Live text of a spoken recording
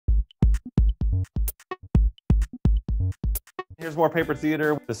Here's more paper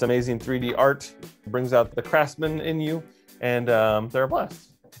theater. This amazing 3D art brings out the craftsman in you, and they're a blast.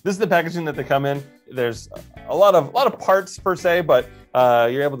 This is the packaging that they come in. There's a lot of parts per se, but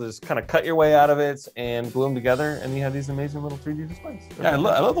you're able to just kind of cut your way out of it and glue them together, and you have these amazing little 3D displays. Yeah, I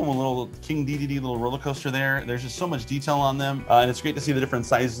love the one little King DDD little roller coaster there. There's just so much detail on them, and it's great to see the different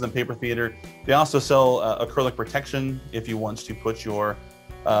sizes in paper theater. They also sell acrylic protection if you want to put your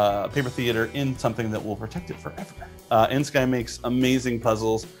paper theater in something that will protect it forever. Ensky makes amazing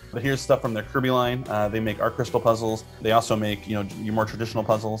puzzles, but here's stuff from their Kirby line. They make art crystal puzzles. They also make, you know, your more traditional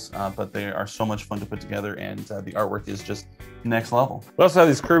puzzles, but they are so much fun to put together, and the artwork is just next level. We also have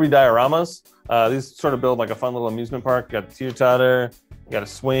these Kirby dioramas. These sort of build like a fun little amusement park. You got the teeter-totter, you got a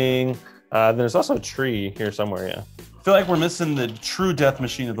swing. Then there's also a tree here somewhere, yeah. I feel like we're missing the true death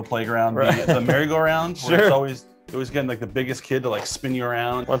machine of the playground, right. the merry-go-round, Sure. where it's always getting like the biggest kid to like spin you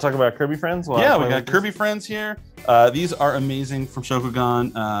around. Want to talk about Kirby Friends? Yeah, we got Kirby Friends here. These are amazing from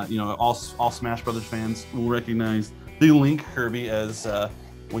Shokugan. You know, all Smash Brothers fans will recognize the Link Kirby as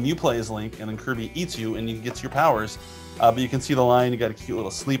when you play as Link, and then Kirby eats you and you get your powers. But you can see the line. You got a cute little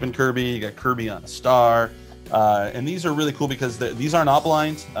sleeping Kirby. You got Kirby on a star. And these are really cool because these are not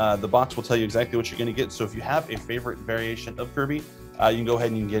blind. The box will tell you exactly what you're going to get. So if you have a favorite variation of Kirby, you can go ahead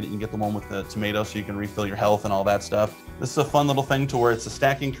and you can get it. You can get the one with the tomato so you can refill your health and all that stuff. This is a fun little thing to where it's a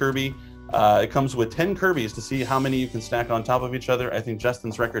stacking Kirby. It comes with 10 Kirbys to see how many you can stack on top of each other. I think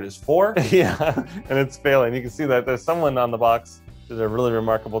Justin's record is 4. Yeah, and it's failing. You can see that there's someone on the box who did a really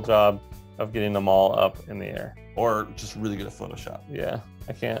remarkable job of getting them all up in the air. Or just really good at Photoshop. Yeah,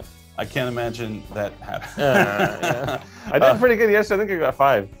 I can't imagine that happening. Yeah. I did pretty good yesterday. I think I got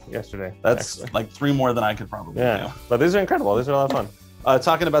 5 yesterday. That's actually like 3 more than I could probably do. But these are incredible. These are a lot of fun.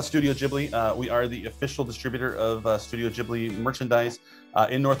 Talking about Studio Ghibli, we are the official distributor of Studio Ghibli merchandise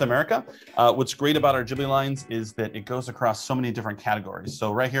in North America. What's great about our Ghibli lines is that it goes across so many different categories.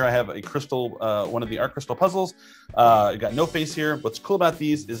 So right here I have a crystal, one of the art crystal puzzles. I got no face here. What's cool about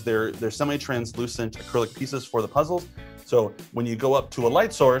these is they're semi-translucent acrylic pieces for the puzzles. So when you go up to a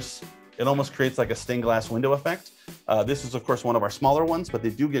light source, it almost creates like a stained glass window effect. This is of course one of our smaller ones, but they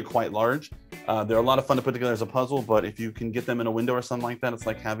do get quite large. They're a lot of fun to put together as a puzzle, but if you can get them in a window or something like that, it's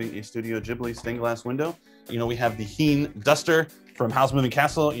like having a Studio Ghibli stained glass window. You know, we have the Heen duster from House Moving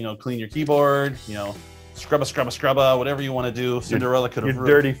Castle, you know, clean your keyboard, you know, scrubba, whatever you want to do. Cinderella could have your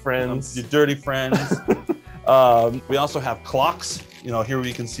dirty friends. Your dirty friends. We also have clocks. You know, here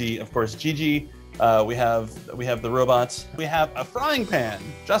we can see, of course, Gigi. We have the robots. We have a frying pan.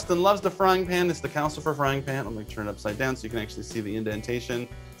 Justin loves the frying pan. It's the council for frying pan. I'm going to turn it upside down so you can actually see the indentation.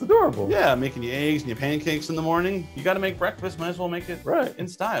 It's adorable. Yeah, making your eggs and your pancakes in the morning. You got to make breakfast. Might as well make it right in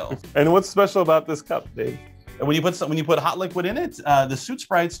style. And what's special about this cup, Dave? And when you put hot liquid in it, the suit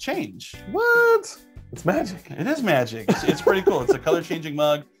sprites change. What? It's magic. It is magic. It's pretty cool. It's a color changing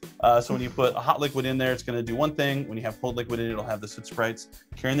mug. So when you put a hot liquid in there, it's going to do one thing. When you have cold liquid in it, it'll have the suit sprites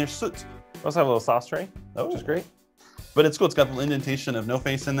carrying their suits. We also have a little sauce tray, which is great. But it's cool. It's got the indentation of no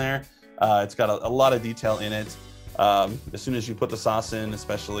face in there. It's got a lot of detail in it. As soon as you put the sauce in,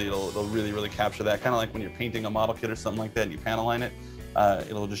 especially, it'll really, really capture that. Kind of like when you're painting a model kit or something like that and you panel line it,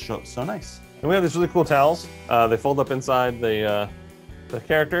 it'll just show up so nice. And we have these really cool towels. They fold up inside the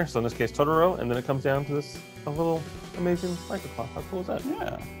character, so in this case Totoro, and then it comes down to this little amazing microcloth. How cool is that?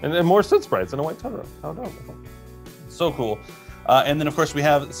 Yeah. And then more soot sprites and a white Totoro. How adorable. So cool. And then of course we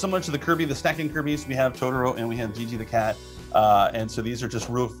have, similar to the Kirby, the stacking Kirbys, we have Totoro and we have Gigi the cat. And so these are just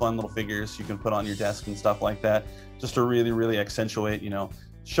real fun little figures you can put on your desk and stuff like that, just to really, really accentuate, you know,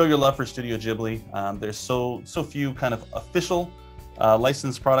 show your love for Studio Ghibli. There's so few kind of official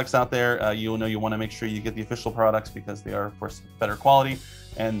licensed products out there. You know, you want to make sure you get the official products because they are, of course, better quality.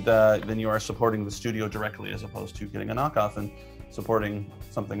 And then you are supporting the studio directly as opposed to getting a knockoff and supporting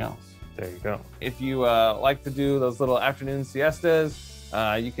something else. There you go. If you like to do those little afternoon siestas,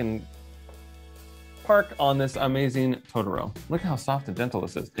 you can park on this amazing Totoro. Look how soft and gentle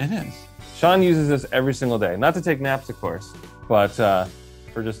this is. It is. Sean uses this every single day. Not to take naps, of course, but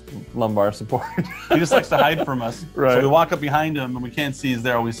for just lumbar support. He just likes to hide from us. Right. So we walk up behind him and we can't see he's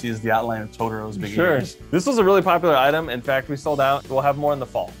there. All we see is the outline of Totoro's big ears. This was a really popular item. In fact, we sold out. We'll have more in the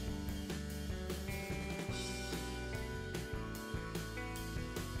fall.